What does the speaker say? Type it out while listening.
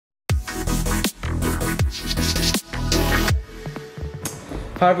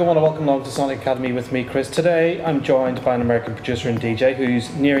Hi everyone and welcome along to Sonic Academy with me, Chris. Today I'm joined by an American producer and DJ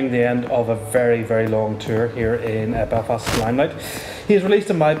who's nearing the end of a very, very long tour here in Belfast's limelight. He has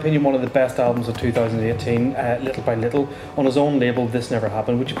released, in my opinion, one of the best albums of 2018, Little by Little, on his own label, This Never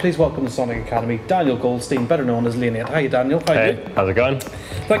Happened. Would you please welcome to Sonic Academy, Daniel Goldstein, better known as Lane 8. Hi Daniel, how are you? Hey, how's it going?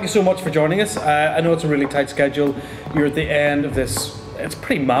 Thank you so much for joining us. I know it's a really tight schedule. You're at the end of this, it's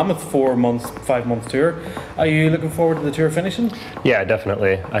pretty mammoth 5-month tour. Are you looking forward to the tour finishing? Yeah,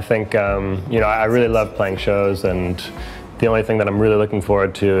 definitely. I think, I really love playing shows, and the only thing that I'm really looking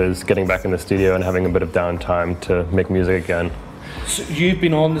forward to is getting back in the studio and having a bit of downtime to make music again. So you've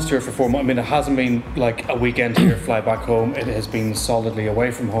been on this tour for 4 months. I mean, it hasn't been like a weekend here, fly back home. It has been solidly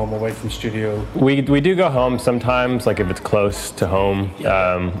away from home, away from studio. We do go home sometimes, like if it's close to home,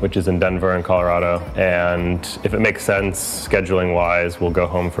 which is in Denver and Colorado. And if it makes sense, scheduling wise, we'll go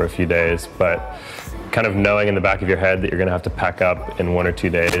home for a few days. But kind of knowing in the back of your head that you're going to have to pack up in 1 or 2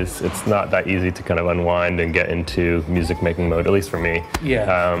 days, it's not that easy to kind of unwind and get into music making mode, at least for me.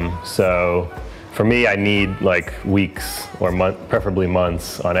 Yeah. So for me, I need like weeks or preferably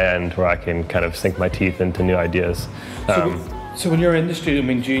months on end where I can kind of sink my teeth into new ideas. So when you're in the studio, I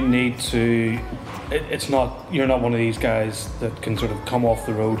mean, do you need to, you're not one of these guys that can sort of come off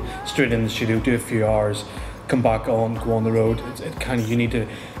the road, straight in the studio, do a few hours, come back on, go on the road. It kind of, you need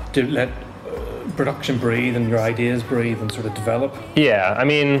to let production breathe and your ideas breathe and sort of develop. Yeah, I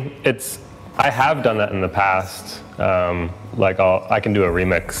mean, I have done that in the past. I can do a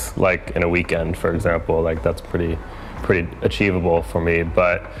remix like in a weekend, for example. Like that's pretty achievable for me.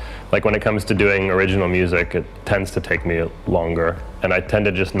 But like when it comes to doing original music, it tends to take me longer, and I tend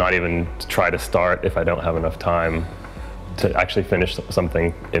to just not even try to start if I don't have enough time to actually finish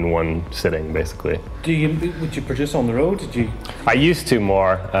something in one sitting, basically. Would you produce on the road? I used to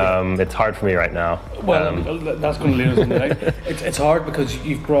more. It's hard for me right now. Well, that's going to lead us on the next. It's hard because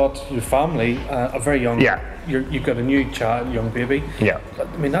you've brought your family, a very young. Yeah. You've got a new child, young baby. Yeah.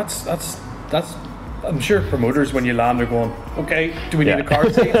 I mean, that's. I'm sure promoters, when you land, are going, okay, do we need a car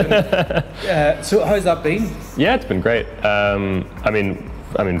seat? So how's that been? Yeah, it's been great.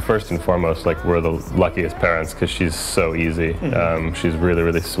 I mean, first and foremost, like we're the luckiest parents because she's so easy. Mm-hmm. She's really,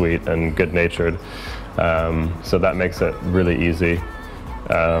 really sweet and good-natured. So that makes it really easy.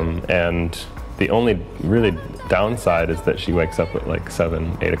 And the only really downside is that she wakes up at like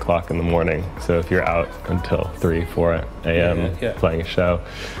 7, 8 o'clock in the morning. So if you're out until 3, 4 a.m. playing a show,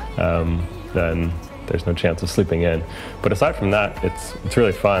 then there's no chance of sleeping in. But aside from that, it's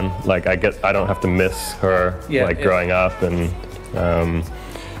really fun. Like I don't have to miss her growing up, and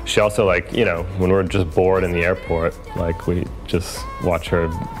she also, like, when we're just bored in the airport, like we just watch her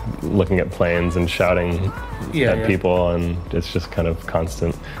looking at planes and shouting at people, and it's just kind of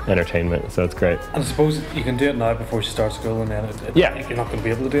constant entertainment, so it's great. And I suppose you can do it now before she starts school, and then you're not going to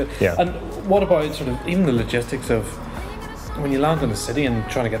be able to do it. Yeah. And what about sort of even the logistics of when you land in a city and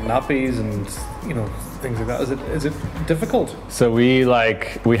trying to get nappies and things like that? Is it difficult? So we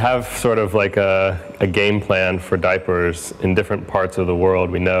have sort of like a game plan for diapers in different parts of the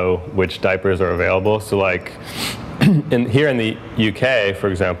world. We know which diapers are available. So like here in the UK, for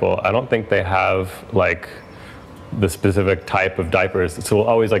example, I don't think they have like the specific type of diapers. So we'll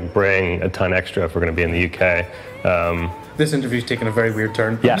always like bring a ton extra if we're going to be in the UK. This interview's taken a very weird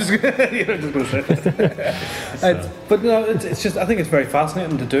turn. Yeah. Just going to say that. But it's just, I think it's very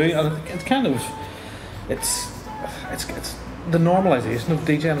fascinating to do, and I think it's kind of, it's the normalization of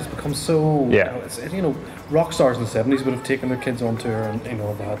DJing has become so. Yeah. Rock stars in the 70s would have taken their kids on tour and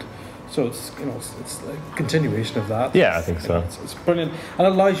that. So it's a continuation of that. Yeah, I think so. It's brilliant, and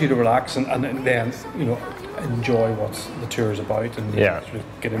it allows you to relax and then enjoy what the tour is about and sort of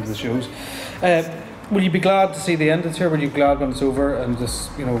get into the shows. Will you be glad to see the end of the tour? Will you be glad when it's over and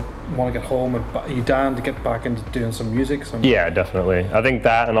just want to get home? And are you down to get back into doing some music? Yeah, definitely. I think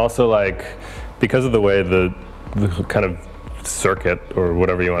that, and also like because of the way the kind of circuit or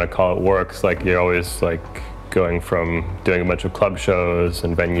whatever you want to call it works, like you're always like going from doing a bunch of club shows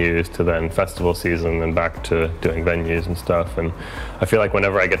and venues to then festival season and back to doing venues and stuff. And I feel like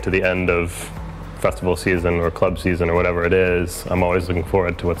whenever I get to the end of festival season or club season or whatever it is, I'm always looking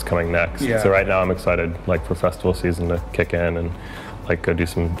forward to what's coming next. Yeah. So right now I'm excited like for festival season to kick in and like go do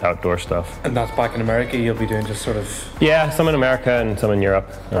some outdoor stuff. And that's back in America. You'll be doing just sort of. Yeah, some in America and some in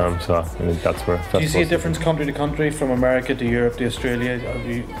Europe. So I mean, that's where. Do you see a difference country to country, from America to Europe to Australia?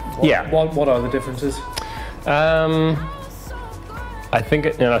 What are the differences? I think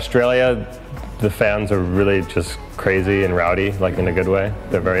in Australia, the fans are really just crazy and rowdy, like in a good way.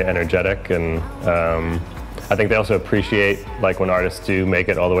 They're very energetic, and I think they also appreciate like when artists do make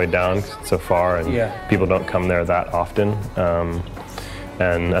it all the way down 'cause it's so far, and people don't come there that often.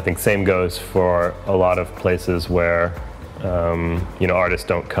 And I think same goes for a lot of places where artists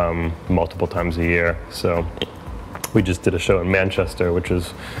don't come multiple times a year. So we just did a show in Manchester, which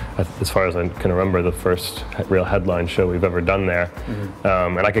is, as far as I can remember, the first real headline show we've ever done there.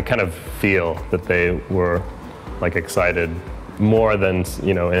 And I could kind of feel that they were like excited more than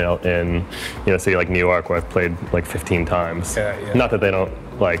in city like New York, where I've played like 15 times. Not that they don't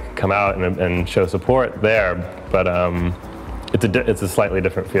like come out and show support there, but it's a slightly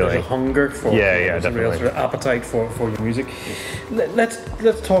different feeling. There's a hunger for definitely. a real sort of appetite for your music.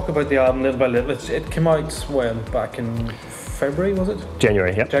 Let's talk about the album little by little. It came out when, back in February, was it?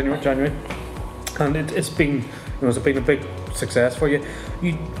 January, yeah. January, and it's been a big success for you.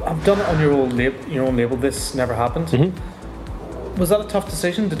 You have done it on your own label. This Never Happened. Mm-hmm. Was that a tough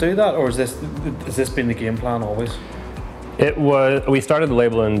decision to do that, or has this been the game plan always? It was. We started the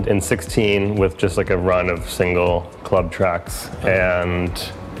label in 16 with just like a run of single club tracks, and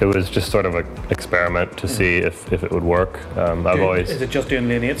it was just sort of an experiment to see if it would work. Is it just doing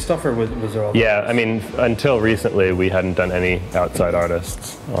lineage stuff, or was there all? Yeah, I mean, until recently we hadn't done any outside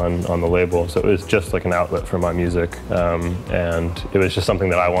artists on the label, so it was just like an outlet for my music, and it was just something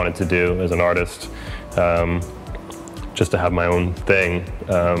that I wanted to do as an artist, just to have my own thing,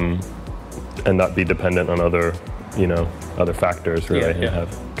 and not be dependent on other factors, really, and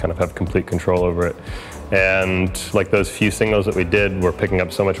have complete control over it. And like those few singles that we did were picking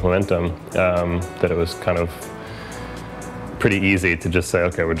up so much momentum that it was kind of pretty easy to just say,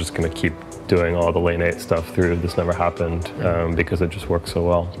 okay, we're just going to keep doing all the late 8 stuff through This Never Happened, because it just works so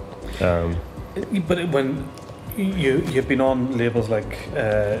well. But when you've been on labels like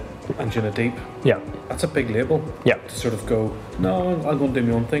Anjunadeep, that's a big label. Yeah. To sort of go, no, I'm going to do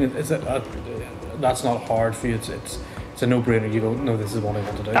my own thing. That's not hard for you. It's a no-brainer. You go, no, this is what I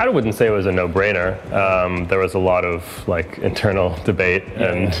want to do. I wouldn't say it was a no-brainer. There was a lot of like internal debate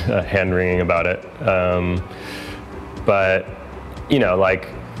and hand-wringing about it. But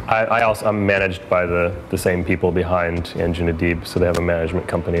I'm managed by the same people behind Anjunadeep, so they have a management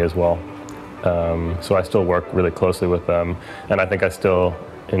company as well. So I still work really closely with them, and I think I still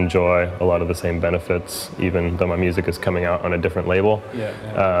enjoy a lot of the same benefits, even though my music is coming out on a different label.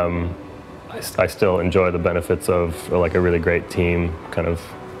 I still enjoy the benefits of like a really great team kind of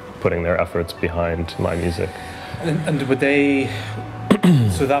putting their efforts behind my music. And would they,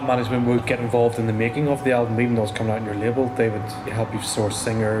 so that management would get involved in the making of the album, even though it's coming out on your label? They would help you source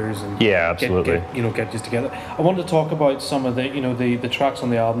singers and absolutely. get you together. I wanted to talk about some of the tracks on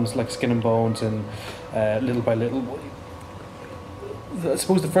the albums, like Skin and Bones and Little by Little. I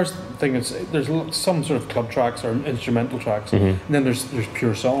suppose the first thing is there's some sort of club tracks or instrumental tracks, and then there's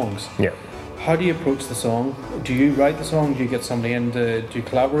pure songs. Yeah. How do you approach the song? Do you write the song? Do you get somebody in? Do you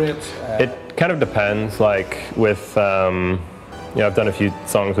collaborate? It kind of depends. Like with, I've done a few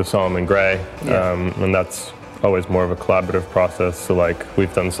songs with Solomon Gray, and that's always more of a collaborative process. So like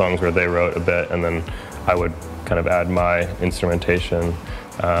we've done songs where they wrote a bit, and then I would kind of add my instrumentation.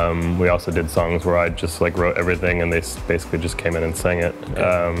 We also did songs where I just like wrote everything, and they basically just came in and sang it.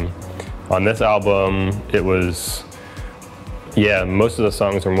 On this album, it was. Yeah, most of the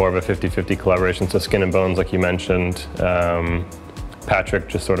songs were more of a 50-50 collaboration, so Skin and Bones, like you mentioned. Patrick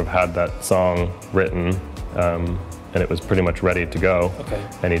just sort of had that song written, and it was pretty much ready to go.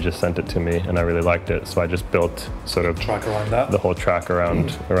 And he just sent it to me, and I really liked it, so I just built sort of track around that. The whole track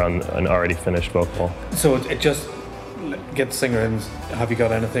around an already finished vocal. So it just get the singer in, have you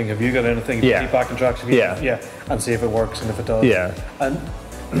got anything, keep backing tracks, and see if it works, and if it does.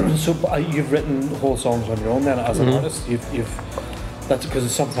 And so you've written whole songs on your own then as an artist. That's because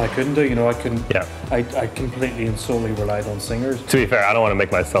it's something I couldn't do. I couldn't. I completely and solely relied on singers. To be fair, I don't want to make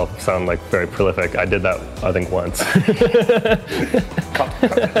myself sound like very prolific. I did that, I think, once.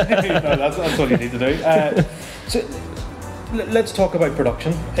 No, that's all you need to do. So let's talk about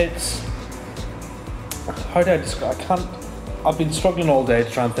production. How do I describe? I've been struggling all day to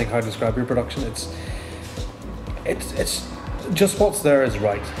try and think how to describe your production. It's just what's there is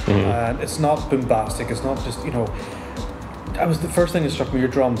right, and it's not bombastic. It's not just the first thing that struck me. Your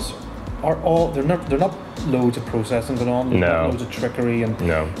drums are they're not loads of processing going on. There's not loads of trickery and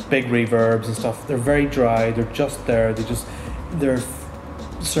big reverbs and stuff. They're very dry. They're just there. They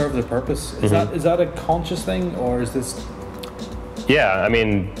serve their purpose. Is that a conscious thing, or is this? Yeah, I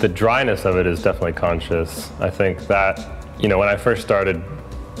mean the dryness of it is definitely conscious. I think that when I first started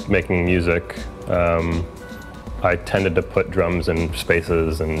making music. I tended to put drums in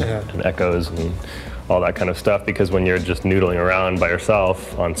spaces and echoes and all that kind of stuff, because when you're just noodling around by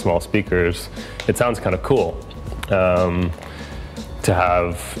yourself on small speakers, it sounds kind of cool. to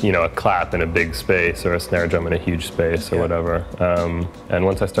have, you know, a clap in a big space or a snare drum in a huge space or whatever. And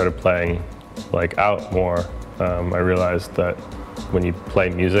once I started playing like out more, I realized that when you play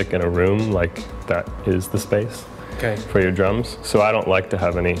music in a room, like that is the space for your drums. So I don't like to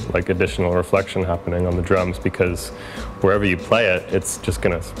have any like additional reflection happening on the drums, because wherever you play it, it's just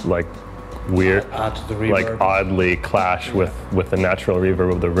gonna like add to the reverb, like oddly clash with the natural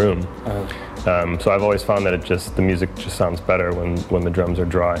reverb of the room. So I've always found that the music just sounds better when the drums are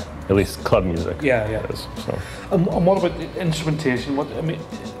dry. At least club music. Is, so. And what about the instrumentation? I mean,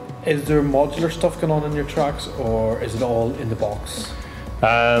 is there modular stuff going on in your tracks, or is it all in the box?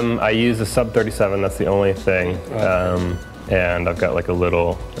 I use a Sub 37. That's the only thing. And I've got like a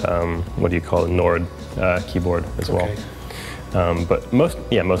little what do you call it, Nord keyboard as well. But most of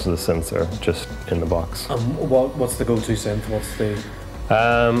the synths are just in the box. What's the go-to synth? What's the?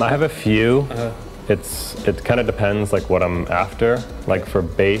 I have a few. It kind of depends like what I'm after. Like for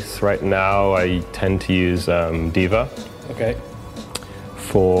bass right now, I tend to use Diva. Okay.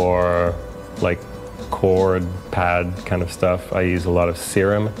 For like chord pad kind of stuff, I use a lot of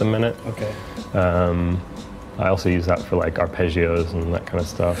Serum at the minute. Okay. I also use that for like arpeggios and that kind of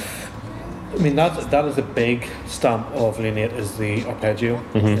stuff. I mean, that is a big stamp of Lineate, is the arpeggio.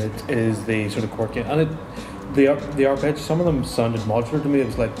 It is the sort of quirky, and the arpeggio, some of them sounded modular to me. It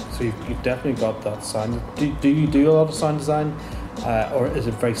was like, so you've definitely got that sound. Do you do a lot of sound design, or is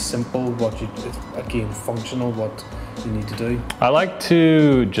it very simple? It's again functional, what you need to do? I like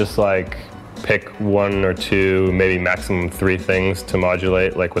to just like pick one or two, maybe maximum 3 things to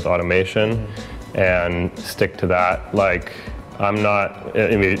modulate, like with automation, and stick to that. Like, I mean,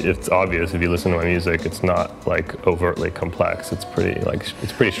 it's obvious if you listen to my music, it's not like overtly complex. It's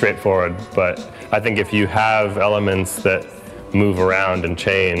pretty straightforward. But I think if you have elements that move around and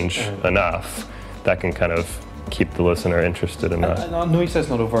change enough, that can kind of keep the listener interested in that. I know he says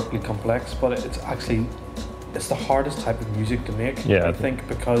not overtly complex, but it's the hardest type of music to make. I think,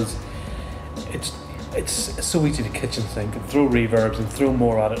 because it's so easy to kitchen sink and throw reverbs and throw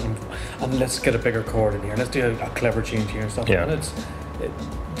more at it, and let's get a bigger chord in here, let's do a clever change here and stuff. And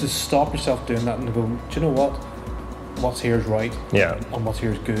to stop yourself doing that and go, do you know what's here is right, and what's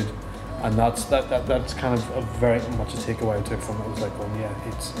here is good, and that's kind of a very much a takeaway I took from it. I was like,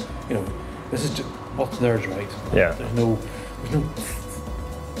 it's, you know, this is just what's there is right. There's no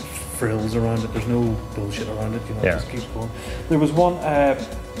frills around it. There's no bullshit around it. You know, it just keeps going. There was one.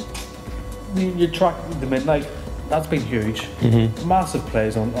 Your track, The Midnight, that's been huge. Massive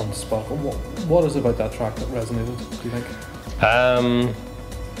plays on Spotify. What is it about that track that resonated, do you think?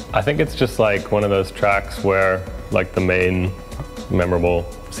 I think it's just like one of those tracks where like the main memorable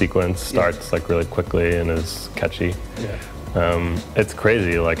sequence starts like really quickly and is catchy. It's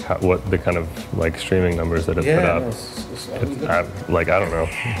crazy like what the kind of like streaming numbers that it put up. I don't know.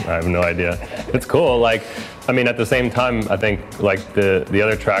 I have no idea. It's cool. Like, I mean, at the same time, I think like the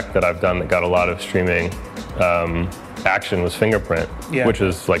other track that I've done that got a lot of streaming action was Fingerprint, which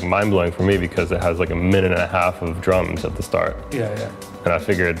is like mind-blowing for me because it has like 1.5 minutes of drums at the start. And I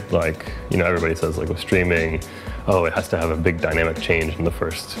figured, like, you know, everybody says like with streaming, oh, it has to have a big dynamic change in the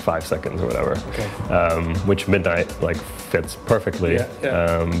first 5 seconds or whatever, which Midnight like fits perfectly.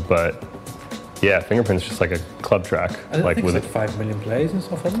 But yeah, Fingerprint's just like a club track. I think it's like 5 million plays and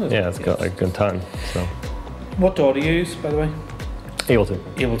stuff, hasn't it? Yeah, it's got like a ton. So. What DAW do you use, by the way? Ableton.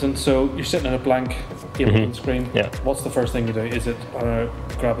 Ableton. So you're sitting on a blank Ableton screen. What's the first thing you do? Is it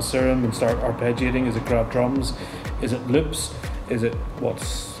grab a Serum and start arpeggiating? Is it grab drums? Is it loops? Is it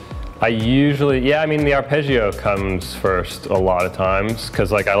what's? I usually, I mean, the arpeggio comes first a lot of times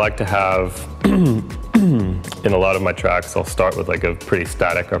because like I like to have, in a lot of my tracks, I'll start with like a pretty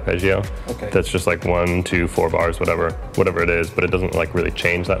static arpeggio. That's just like 1, 2, 4 bars, whatever it is, but it doesn't like really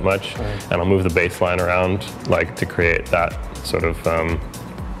change that much. And I'll move the bass line around like to create that sort of,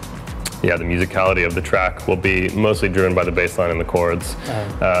 the musicality of the track will be mostly driven by the bass line and the chords.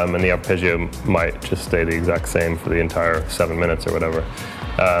 And the arpeggio might just stay the exact same for the entire 7 minutes or whatever.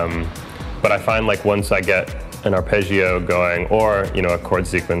 But I find like once I get an arpeggio going or, you know, a chord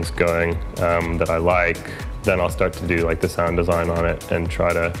sequence going that I like, then I'll start to do like the sound design on it and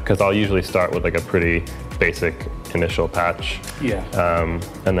try to, because I'll usually start with like a pretty basic initial patch. And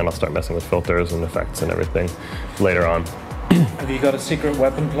then I'll start messing with filters and effects and everything later on. Have you got a secret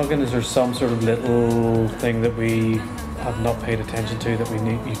weapon plugin? Is there some sort of little thing that we have not paid attention to that we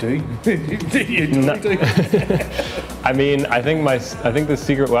need? You do? You do? I mean, I think the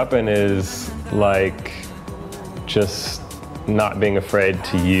secret weapon is like just not being afraid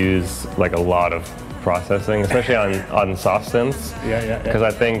to use like a lot of processing, especially on soft synths. Because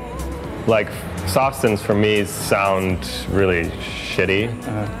I think like soft synths for me sound really shitty.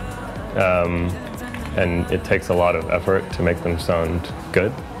 And it takes a lot of effort to make them sound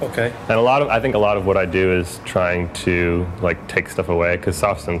good. Okay. And I think a lot of what I do is trying to like take stuff away, because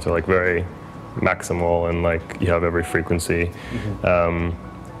soft synths are like very maximal and like you have every frequency,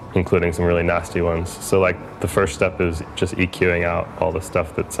 including some really nasty ones. So like the first step is just EQing out all the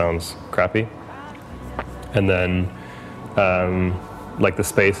stuff that sounds crappy. And then like the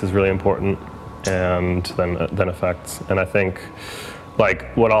space is really important, and then effects. And I think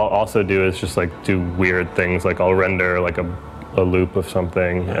like what I'll also do is just like do weird things, like I'll render like a loop of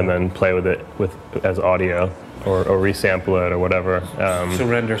something and then play with it as audio, or resample it or whatever. So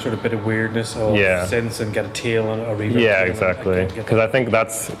render sort of a bit of weirdness or synths and get a tail and a reverb. Yeah, exactly. Because I think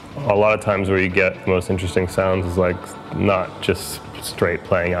that's a lot of times where you get the most interesting sounds is like not just straight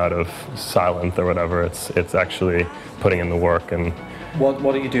playing out of Silent or whatever. It's actually putting in the work. And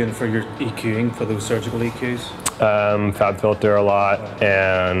what are you doing for your EQing, for those surgical EQs? Fab Filter a lot,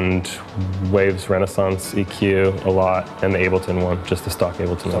 and Waves Renaissance EQ a lot, and the Ableton one, just the stock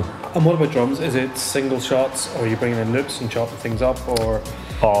Ableton one. And what about drums? Is it single shots, or are you bringing in loops and chopping things up, or?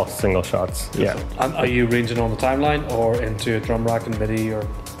 All single shots, yeah. And are you arranging on the timeline, or into a drum rack and MIDI, or?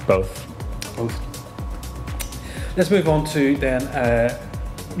 Both. Both. Let's move on to then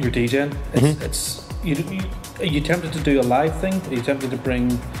your DJing. Are you tempted to do a live thing? Are you tempted to bring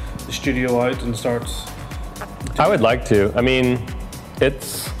the studio out and start? I would like to. I mean,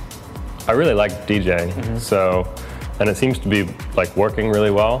 I really like DJing, so, and it seems to be like working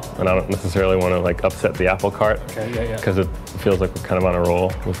really well, and I don't necessarily want to like upset the apple cart, because it feels like we're kind of on a roll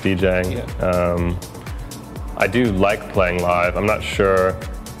with DJing. I do like playing live. I'm not sure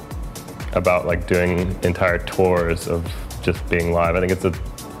about like doing entire tours of just being live. I think it's a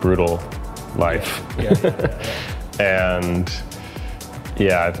brutal life. And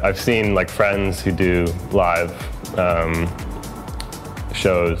yeah, I've seen like friends who do live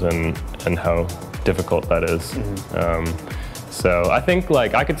shows and how difficult that is. So I think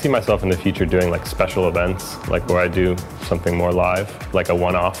like I could see myself in the future doing like special events, like where I do something more live, like a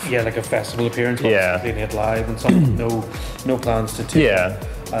one-off. Yeah, like a festival appearance. Playing it live and something. no plans to take.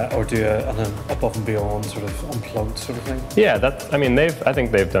 Or do an above and beyond sort of unplugged sort of thing. Yeah, I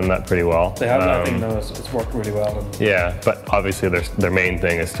think they've done that pretty well. They have. I think it's worked really well. Yeah, but obviously their main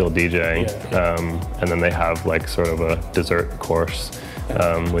thing is still DJing, and then they have like sort of a dessert course,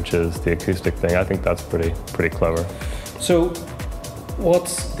 which is the acoustic thing. I think that's pretty clever. So,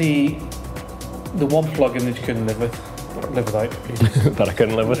 what's the one plugin that you couldn't live without? That I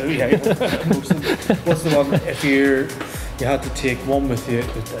couldn't live with? What's the one if you had to take one with you?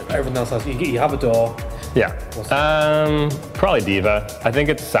 Everyone else has. You have a DAW. Yeah. Probably Diva. I think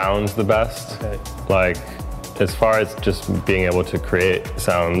it sounds the best. Okay. Like, as far as just being able to create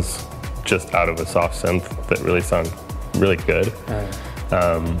sounds just out of a soft synth that really sound really good.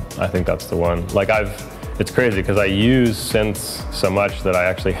 I think that's the one. Like it's crazy because I use synths so much that I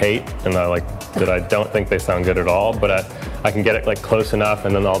actually hate, and I don't think they sound good at all, but I can get it like close enough,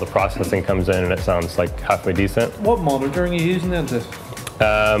 and then all the processing comes in and it sounds like halfway decent. What monitoring are you using then?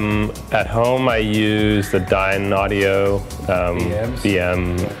 At home I use the Dyn Audio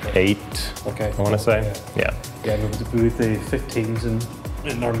BM8, I want to say. Yeah, with the 15s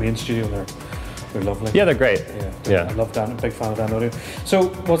in our main studio there. They're lovely. Yeah, they're great. Yeah. I love Dan. Big fan of Dan Audio. So,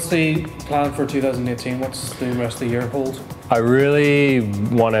 what's the plan for 2018? What's the rest of the year hold? I really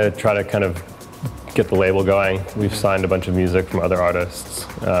want to try to kind of get the label going. We've signed a bunch of music from other artists,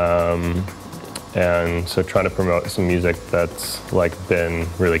 and so trying to promote some music that's like been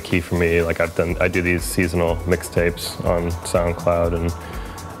really key for me. Like I do these seasonal mixtapes on SoundCloud, and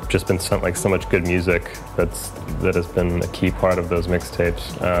just been sent like so much good music that has been a key part of those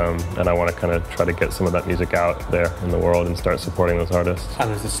mixtapes, and I want to kind of try to get some of that music out there in the world and start supporting those artists.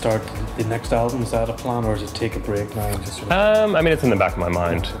 And is it start the next album? Is that a plan, or is it take a break now? And just sort of... I mean, it's in the back of my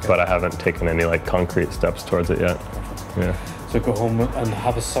mind, but I haven't taken any like concrete steps towards it yet. Yeah. So go home and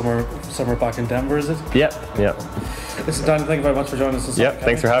have a summer back in Denver, is it? Yep. Listen, Dan, thank you very much for joining us. Yep,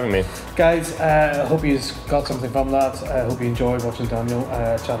 thanks for having me. Guys, I hope you got something from that. I hope you enjoyed watching Daniel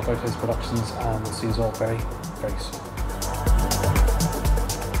chat about his productions, and we'll see you all very, very soon.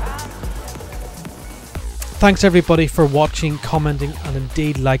 Thanks everybody for watching, commenting, and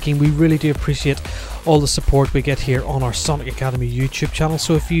indeed liking. We really do appreciate all the support we get here on our Sonic Academy YouTube channel.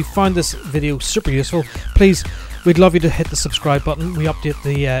 So if you found this video super useful, please, we'd love you to hit the subscribe button. We update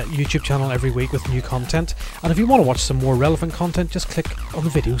the YouTube channel every week with new content. And if you want to watch some more relevant content, just click on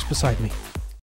the videos beside me.